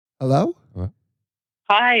Hello?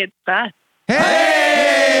 Hi, it's Beth.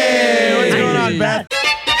 Hey! What's going on, Beth?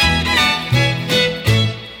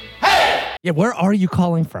 Yeah, where are you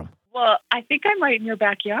calling from? Well, I think I'm right in your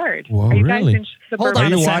backyard. Whoa, Are you really? guys in Hold suburban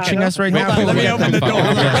on Are you a watching second. us right Hold now? on, let me open the door.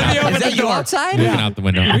 Let me open Is the that you door. outside? Looking out the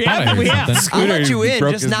window. We have- we have. I'll let you in,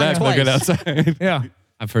 just not Looking twice. outside. Yeah.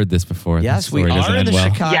 I've heard this before. Yes, This we story doesn't are in end the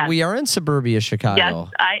well. Chicago. Yes. We are in suburbia Yes,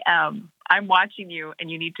 Chicago. I am. I'm watching you, and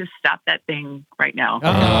you need to stop that thing right now.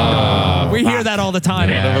 We hear that all the time.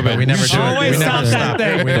 Yeah, but we never do it. Always We stop never that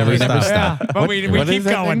thing. We never stop. Yeah, but we What keep is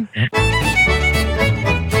that going. thing?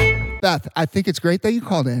 Beth, I think it's great that you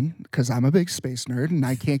called in because I'm a big space nerd and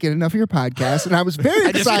I can't get enough of your podcast. And I was very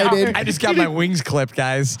excited. I just got my wings clipped,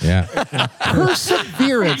 guys. Yeah.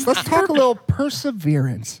 Perseverance. Let's talk a little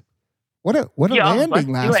perseverance. What a Yeah, let's landing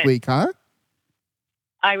do last it. week, huh?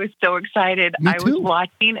 I was so excited. Me I was too.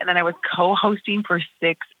 watching, and then I was co-hosting for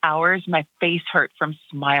 6 hours. My face hurt from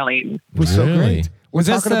smiling. It was so Really? great. We're Was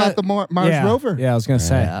this talking about the Mars yeah. rover. Yeah, I was going to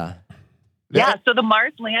say. Yeah. Yeah, so the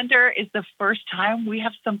Mars lander is the first time we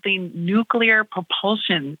have something nuclear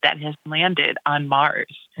propulsion that has landed on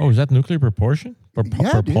Mars. Oh, is that nuclear proportion? Yeah,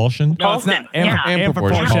 dude. Propulsion? No, it's not. Yeah. And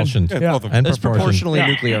proportion. Yeah. And It's proportionally Yeah.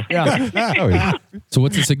 nuclear. Yeah. Oh, yeah. So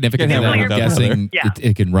what's the significance of that? Nuclear I'm guessing Yeah.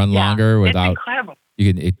 it can run longer It's without incredible.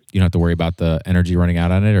 you don't have to worry about the energy running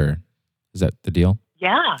out on it, or is that the deal?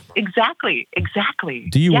 Yeah, exactly.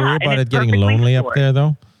 Do you worry and about it's it getting perfectly lonely up stored. there,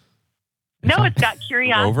 though? No, it's got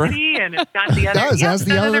curiosity and it's got the other. does, yeah, has it's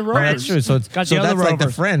the got other other rovers. friends. True. So, Got so the other that's like the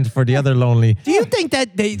rovers. friend for the other lonely. Do you think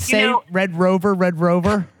that they say know- Red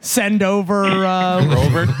Rover, send over...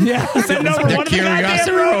 Rover? Yeah, send over one of the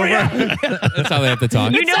goddamn rover. Yeah. That's how they have to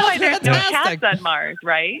talk. You know why there's no fantastic. cats on Mars,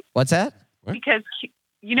 right? What's that? Because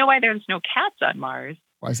you know why there's no cats on Mars?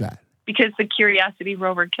 Why is that? Because the Curiosity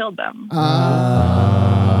rover killed them.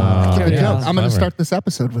 Good yeah. joke. I'm going to Clever. start this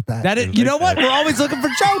episode with that. That is, you know what? We're always looking for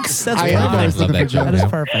jokes. That's I am perfect. always looking for Love that jokes. That is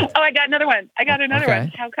perfect. Oh, I got another one. Okay.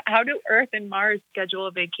 one. How do Earth and Mars schedule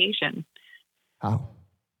a vacation? How?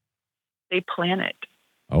 They plan it.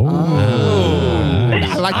 Oh.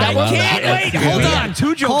 I like that I one. can't wait. good. Hold We on. have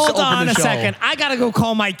two jokes Hold to open on the a show. second. I got to go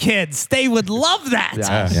call my kids. They would love that.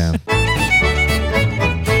 Yeah. Yeah.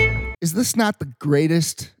 Is this not the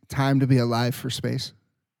greatest time to be alive for space?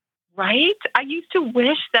 Right? I used to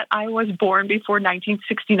wish that I was born before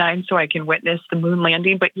 1969 so I can witness the moon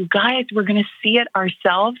landing, but you guys, we're going to see it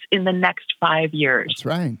ourselves in the next 5 years. That's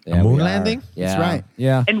right. Yeah, moon we are. landing? Yeah. That's right.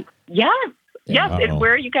 Yeah. And yes, yes. Uh-oh. And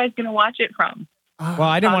where are you guys going to watch it from? Well,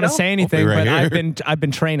 I didn't want to Chicago? say anything, Hopefully but right I've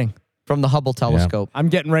been training. From the Hubble telescope. I'm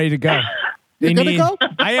getting ready to go. You're They gonna go?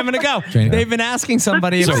 I am going to go. Training. They've been asking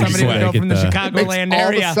somebody if So somebody would go swag from the at the- Chicagoland Makes all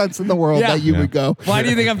area. the sense in the world Yeah. that you Yeah. would go. Why do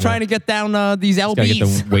you think I'm trying to get down these Got to get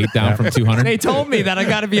LBs? the weight down from 200. They told me that I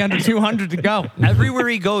got to be under 200 to go. Everywhere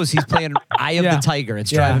he goes, he's playing Eye of Yeah. the Tiger.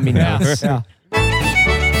 It's driving me Yeah. nuts. Yeah.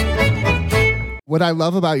 What I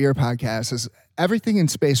love about your podcast is everything in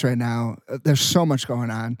space right now, there's so much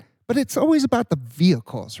going on, but it's always about the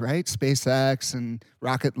vehicles, right? SpaceX and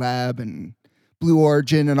Rocket Lab and Blue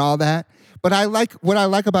Origin and all that. But what I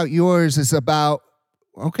like about yours is about,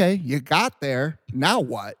 okay, you got there, now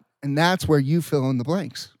what? And that's where you fill in the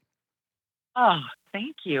blanks. Oh,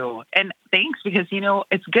 thank you. And thanks because,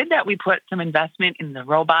 it's good that we put some investment in the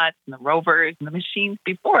robots and the rovers and the machines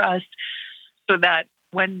before us so that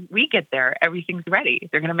when we get there, everything's ready.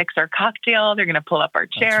 They're going to mix our cocktail. They're going to pull up our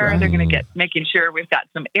chair. right. They're going to making sure we've got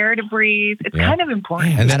some air to breathe. It's Yeah. kind of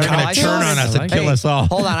important. And then I they're don't know, going I to saw turn on this- us and kill Hey, us all.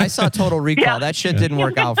 Hold on. I saw Total Recall. Yeah. That shit didn't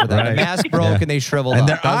work out for them. The Right. mask broke Yeah. and they shriveled And up.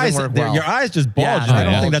 their Doesn't eyes, work well. your eyes just Yeah, bulged. they I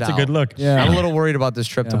don't think bulged that's a good out. look. Yeah. I'm a little worried about this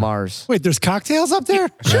trip to Mars. Wait, there's cocktails up there?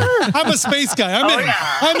 Sure. I'm a space guy. I'm in.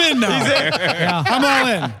 yeah. I'm in now. Yeah. I'm all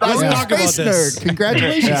in. Let's You're a talk about space this. nerd.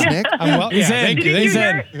 Congratulations, Nick. I'm well. He's yeah, in. thank you. He's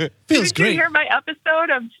Thank you. in. Feels Did you great. hear my episode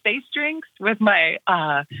of Space Drinks with my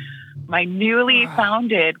my newly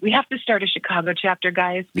founded? We have to start a Chicago chapter,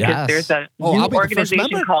 guys, because Yes. there's a Oh, new I'll be the first organization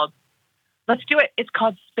member. called. Let's do it. It's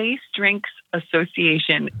called Space Drinks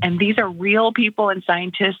Association, and these are real people and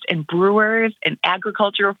scientists and brewers and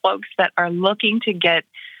agricultural folks that are looking to get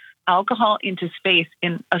alcohol into space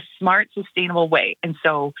in a smart, sustainable way. And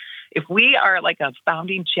so, if we are like a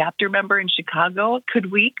founding chapter member in Chicago, could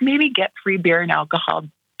we maybe get free beer and alcohol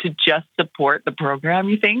to just support the program,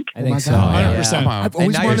 you think? I think my so. God. Yeah. 100%. I've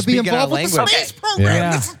always now wanted to be you're speaking our involved with the language. space program.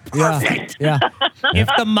 Yeah. This is perfect. Yeah. If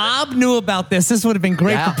the mob knew about this would have been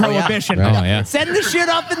great Yeah. for Oh, yeah. prohibition. Oh, yeah. Send the shit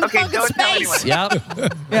up in the Okay, fucking don't tell space. Yep.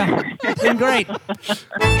 Yeah. It's been great.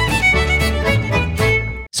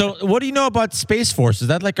 So what do you know about Space Force? Is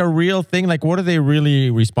that like a real thing? Like, what are they really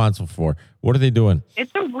responsible for? What are they doing?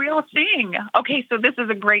 It's a real thing. Okay, so this is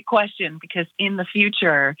a great question because in the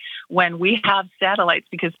future, when we have satellites,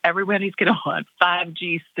 because everybody's going to want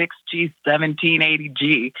 5G, 6G,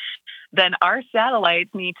 1780G, then our satellites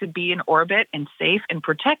need to be in orbit and safe and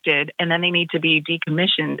protected, and then they need to be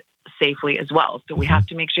decommissioned safely as well. So we have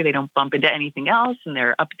to make sure they don't bump into anything else and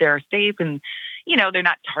they're up there safe and, they're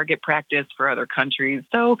not target practice for other countries.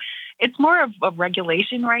 So it's more of a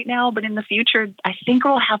regulation right now, but in the future, I think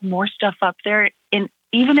we'll have more stuff up there. And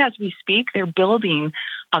even as we speak, they're building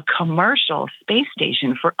a commercial space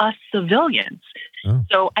station for us civilians. Oh.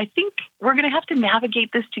 So I think we're going to have to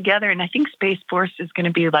navigate this together. And I think Space Force is going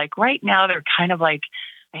to be like, right now, they're kind of like,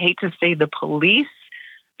 I hate to say the police,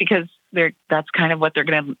 because that's kind of what they're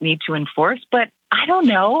going to need to enforce. But I don't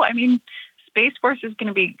know. I mean, Space Force is going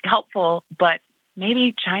to be helpful, but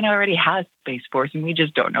maybe China already has Space Force and we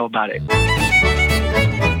just don't know about it.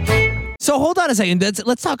 So hold on a second.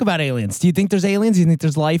 Let's talk about aliens. Do you think there's aliens? Do you think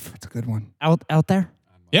there's life? That's a good one. Out there?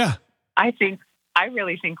 Yeah. I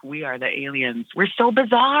really think we are the aliens. We're so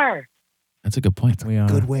bizarre. That's a good point. We are.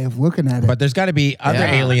 Good way of looking at it. But there's got to be other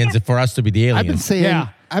aliens for us to be the aliens. I've been saying,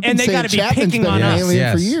 And they gotta be Chapman's picking been on an us.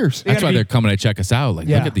 alien for years. That's why they're coming to check us out. Like,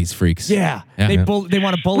 look at these freaks. Yeah. Yeah. They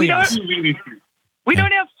want to bully us. We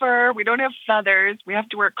don't have fur. We don't have feathers. We have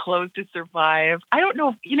to wear clothes to survive. I don't know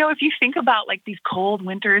if you think about like these cold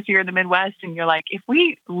winters here in the Midwest and you're like, if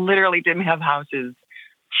we literally didn't have houses,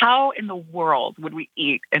 how in the world would we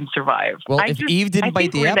eat and survive? Well, if Eve didn't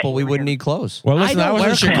bite the apple, we wouldn't need clothes. Well, listen, I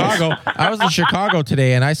was in Chicago. I was in Chicago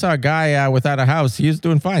today, and I saw a guy without a house. He was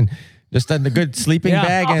doing fine. Just in a good sleeping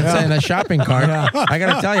bag and a shopping cart. I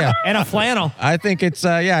got to tell you. And a flannel. I think it's,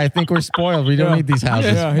 I think we're spoiled. We don't need these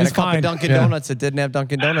houses. Yeah, And a cup of Dunkin' Donuts that didn't have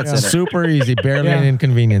Dunkin' Donuts in it. Super easy, barely an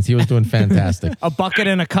inconvenience. He was doing fantastic. A bucket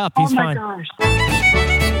and a cup. He's fine. Gosh.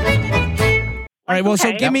 All right. Well,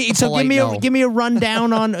 Okay. give me a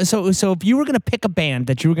rundown on so if you were going to pick a band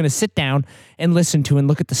that you were going to sit down and listen to and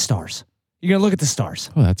look at the stars. You're going to look at the stars.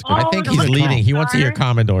 Oh, that's good. I think he's leading. He wants to hear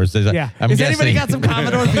Commodores. Yeah. I'm Has guessing. anybody got some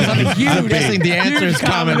Commodores? Because I'm huge. I'm guessing the answer is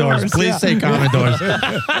Commodores. Please say Commodores.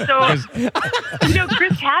 So,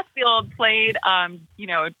 Chris Hadfield played,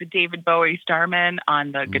 the David Bowie Starman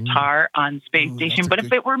on the guitar on Space Station. But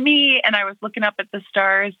if it were me and I was looking up at the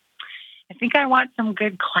stars, I think I want some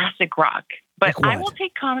good classic rock. But I will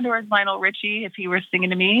take Commodore's Lionel Richie if he were singing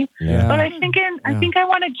to me. Yeah. But I think I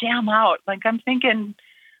want to jam out. Like I'm thinking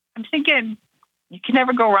you can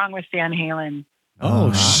never go wrong with Van Halen.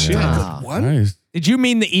 Oh, shit. What? Nice. Did you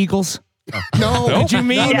mean the Eagles? No. Did you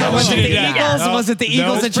mean was it the Yeah. Eagles? No. Was it the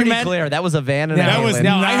Eagles It's that you pretty meant? clear. That was a van and a That was Halen.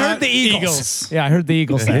 No, I not heard the Eagles. Eagles. Yeah, I heard the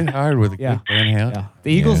Eagles. Hit hard with a Yeah. good Van Halen. Yeah.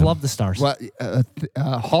 The Eagles love the stars. Well,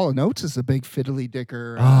 Hall and Oates is a big fiddly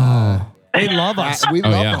dicker. They love us. We Oh,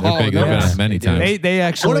 love yeah. the They're Hall big. and They've been Oates. on many times. They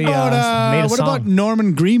actually What about made a song.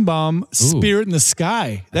 Norman Greenbaum, Spirit in the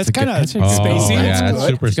Sky? That's a good- kind of that's a- spacey. Oh, yeah, That's it's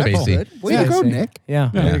super That's spacey. good. Way to go, Nick.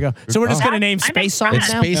 Yeah, there you go. So we're just going to name I'm space impressed. songs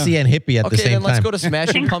It's now? spacey and hippie at the Okay, same then let's time. go to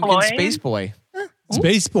Smashing Pink Pumpkins Floyd. Space Boy.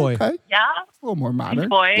 Space Boy. Okay. Yeah, A little more modern.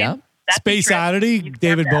 Pink Floyd. Yeah. That's a Space trip. Oddity, You can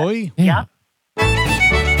David have that. Bowie. Yeah.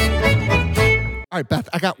 All right, Beth,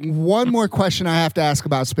 I got one more question I have to ask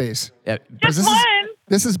about space. Yeah. Just This is- one.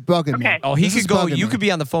 This is bugging me. Okay. Oh, he This could is go. bugging You me. could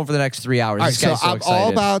be on the phone for the next 3 hours. All right, This guy's so I'm excited. all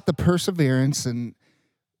about the perseverance and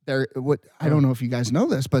I don't know if you guys know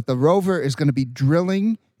this, but the rover is going to be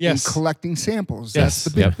drilling Yes. and collecting samples. Yes. That's the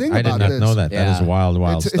big Yep. thing I did about not this. know that. That is Yeah. wild,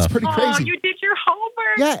 wild It's stuff. pretty Oh, crazy. you did your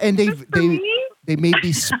homework. Yeah, and Just for me? they made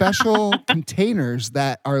these special containers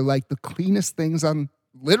that are like the cleanest things on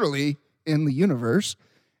literally in the universe.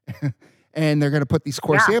 And they're going to put these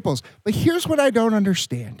core samples. But here's what I don't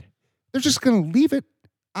understand. They're just going to leave it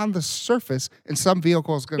on the surface and some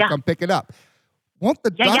vehicle is going to come pick it up. Won't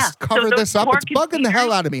the dust So cover those this up? core It's bugging the hell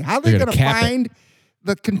containers- out of me. How are they They're going gonna to cap it. find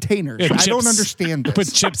the containers? Yeah, I don't chips. understand this.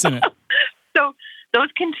 Put chips in it. So those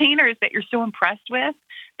containers that you're so impressed with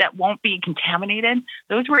that won't be contaminated,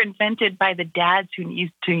 those were invented by the dads who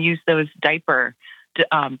used to use those diaper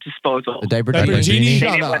disposal. The diaper Diaper genie. genie? They Shut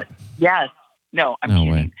didn't up. want- Yes. No, I'm No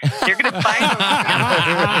kidding. way. They're going to find those.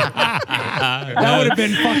 That would have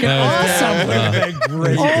been fucking awesome.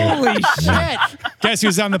 Great. Holy shit. Guess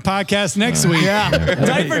who's on the podcast next week? Yeah.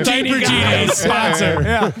 Diaper Diaper guy. Genie sponsor.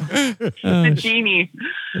 Yeah. The genie.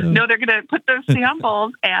 No, they're going to put those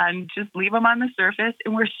samples and just leave them on the surface.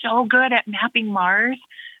 And we're so good at mapping Mars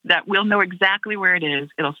that we'll know exactly where it is.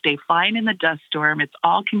 It'll stay fine in the dust storm. It's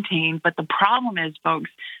all contained. But the problem is, folks,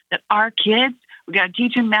 that our kids We got to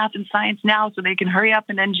teach them math and science now so they can hurry up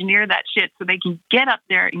and engineer that shit so they can get up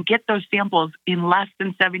there and get those samples in less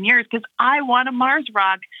than 7 years because I want a Mars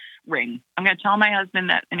rock ring. I'm going to tell my husband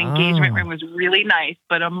that an engagement ring was really nice,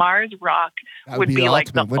 but a Mars rock would be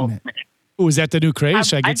like the ultimate. Oh, is that the new craze?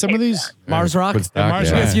 Should I get some of these? Mars rock. Woodstock, Mars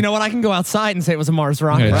yeah. Yes, you know what? I can go outside and say it was a Mars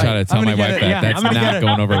rock. I'm gonna Right. try to tell I'm my gonna get wife it. that Yeah, that's I'm gonna not get it.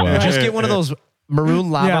 going over well. Just get one of those maroon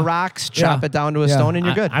lava Yeah. rocks, chop Yeah. it down to a stone, and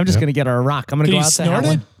you're good. I'm just gonna get her a rock. I'm gonna Can go you out there. snort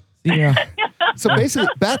have it? one. Yeah. So basically,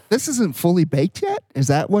 Beth, this isn't fully baked yet. Is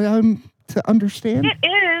that what I'm to understand? It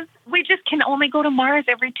is. We just can only go to Mars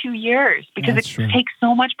every 2 years because That's it true. takes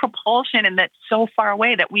so much propulsion and that's so far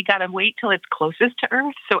away that we got to wait till it's closest to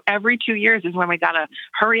Earth. So every 2 years is when we got to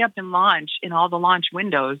hurry up and launch in all the launch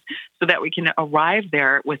windows so that we can arrive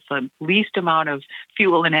there with the least amount of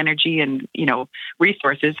fuel and energy and,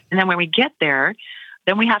 resources. And then when we get there,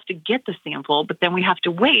 then we have to get the sample, but then we have to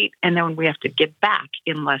wait, and then we have to get back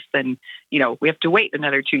in less than, we have to wait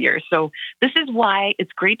another 2 years. So this is why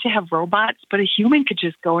it's great to have robots, but a human could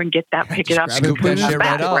just go and get that, pick it up, grab and it, Scoop that put it shit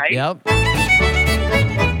back, right up. right? Yep.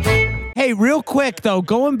 Hey, real quick though,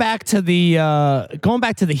 going back to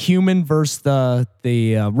the human versus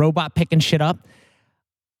the robot picking shit up.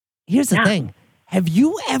 Here's the thing. Have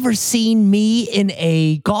you ever seen me in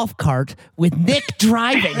a golf cart with Nick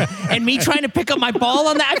driving and me trying to pick up my ball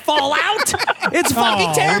on that? I fall out. It's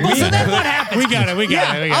fucking terrible. So then what happens? We got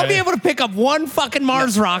it. I'll be able to pick up one fucking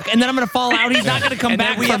Mars rock and then I'm going to fall out. He's not going to come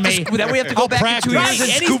back we for have me. then we have to go back in 2 practice. years and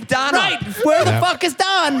and scoop Don up. Right. Where the fuck is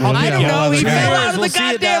Don? I don't yeah. know. He Yeah. fell out of the We'll see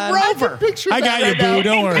you, goddamn Don. rover. Picture I that got you, right boo. now.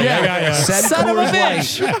 Don't worry. I got you. Send Son of a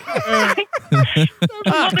Coors Light. bitch.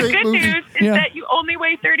 Well, the Great good movie. news is Yeah. that you only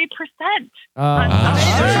weigh 30%.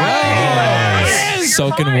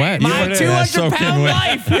 Soaking wet. My Yeah, 200 soaking pound wet.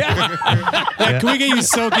 life. Yeah. Yeah, can we get you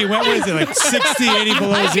soaking wet? What is it, like 60, 80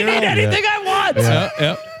 below I can zero? eat anything I want.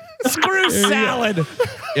 Yep. Screw salad.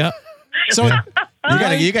 Yep. So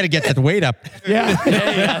You gotta get that weight up. Yeah.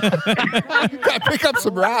 Gotta pick up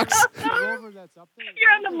some rocks.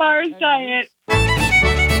 You're on the Mars diet.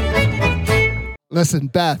 Listen,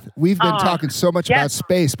 Beth, we've been talking so much yes. about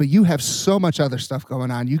space, but you have so much other stuff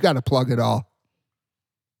going on. You got to plug it all.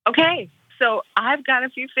 Okay, so I've got a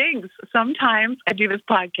few things. Sometimes I do this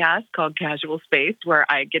podcast called Casual Space where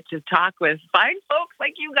I get to talk with fine folks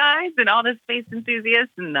like you guys and all the space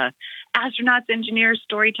enthusiasts and the astronauts, engineers,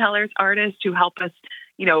 storytellers, artists who help us,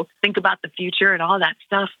 think about the future and all that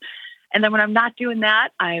stuff. And then when I'm not doing that,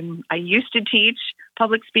 I used to teach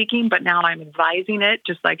public speaking, but now I'm advising it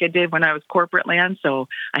just like I did when I was corporate land. So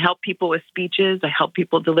I help people with speeches. I help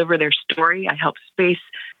people deliver their story. I help space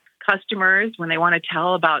customers when they want to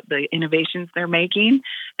tell about the innovations they're making.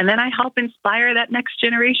 And then I help inspire that next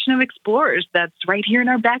generation of explorers that's right here in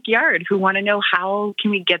our backyard who want to know how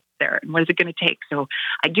can we get there and what is it going to take. So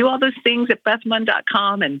I do all those things at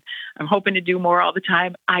bethmunn.com and I'm hoping to do more all the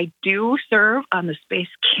time. I do serve on the Space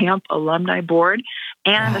Camp Alumni Board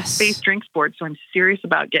and the Space Drinks Board. So I'm serious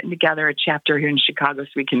about getting together a chapter here in Chicago so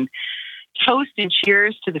we can toast and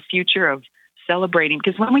cheers to the future of celebrating,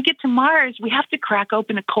 because when we get to Mars, we have to crack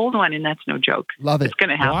open a cold one, and that's no joke. Love it. It's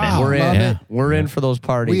going to happen. Wow. We're Love in. it. We're in for those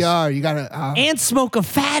parties. We are. You got to. And smoke a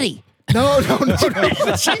fatty. No.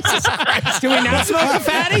 Jesus Christ. Do we not smoke a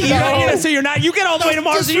fatty? So you're not. You get all the way to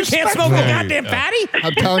Mars and you can't smoke a goddamn fatty?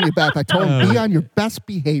 I'm telling you, Beth, I told him, be on your best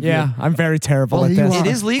behavior. Yeah, I'm very terrible Well, at you this. are. It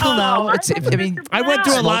is legal now. Oh, It's. I went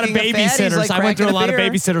through a lot of Smoking a fatty is babysitters. like I went through a cracking a lot of beer.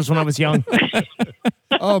 babysitters when I was young.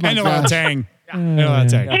 Oh, my I know about gosh. Tang. I know about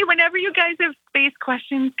Tang. Hey, whenever you guys have space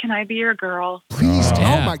questions, can I be your girl? Please.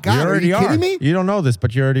 Yeah. Oh, my God. You Are already you are. kidding me? You don't know this,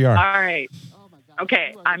 but you already are. All right.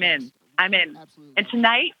 Okay, I'm in. And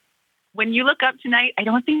tonight, when you look up tonight, I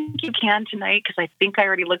don't think you can tonight because I think I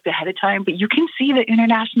already looked ahead of time, but you can see the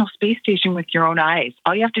International Space Station with your own eyes.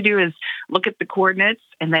 All you have to do is look at the coordinates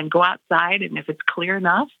and then go outside, and if it's clear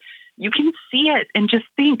enough, you can see it and just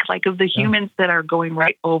think like of the humans that are going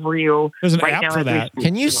right over you. There's an right app now for as we that. speak.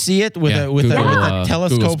 Can you see it with Yeah, a with Google, a Google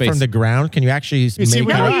telescope Space. from the ground? Can you actually see make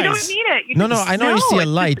with it No, your out? you eyes. don't need it. You No, can no, I know you no, see a it's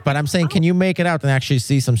light, but I'm saying, can you make it out and actually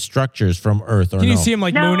see some structures from Earth or Can no? you see him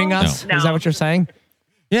like No. mooning us? No. Is that what you're saying?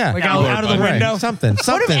 Yeah, Like out of the Right. window? Something, and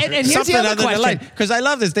here's the something other other than question. light. Because I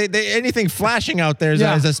love this. They anything flashing out there is,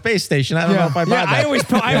 Yeah. is a space station. I don't know if I buy Yeah, that. I always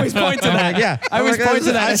point to that. Yeah, I always point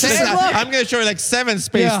to that. I say, hey, look. I'm going to show you like 7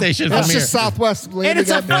 space Yeah. stations That's from here. just Southwest And landing it's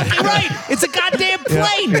a on- fucking right. It's a goddamn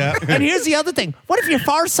plane. yeah. And here's the other thing. What if you're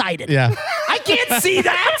farsighted? Yeah. I can't see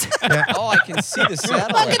that. Oh, I can see the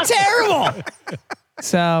satellite. Fucking terrible.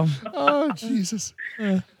 So Oh, Jesus.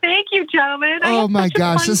 Thank you, gentlemen. I Oh, had my such a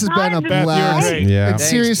gosh. fun This has been a time. This was Beth, you're blast. great. Yeah. And Thanks,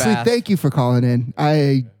 seriously, Beth. thank you for calling in.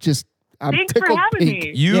 I'm Thanks for tickled having pink.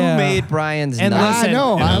 me. You Yeah. made Brian's And night. listen, I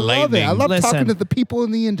know. I love it. I enlightening. love Listen. talking to the people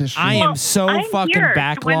in the industry. I am so I'm fucking here.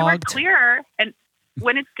 When we're backlogged. clear and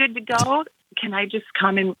when it's good to go, can I just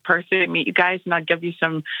come in person and meet you guys and I'll give you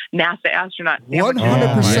some NASA astronaut sandwiches?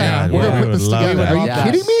 100%. Oh, We're yeah. gonna put We this would love together. that. Are you Yes.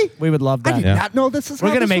 kidding me? We would love I that. did not know this is We're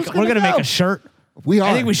how gonna this make was we're gonna make go. a shirt. We are.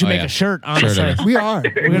 I think we should Oh, make yeah. a shirt. Honestly, of it. We are.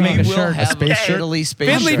 we're gonna make a We will shirt. have space shirt? Italy space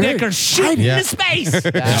Finley shirt. Dicker shooting Yeah. into space.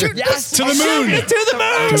 Yes. To the moon. To the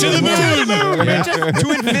moon. To the moon.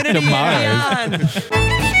 To infinity and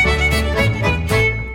beyond.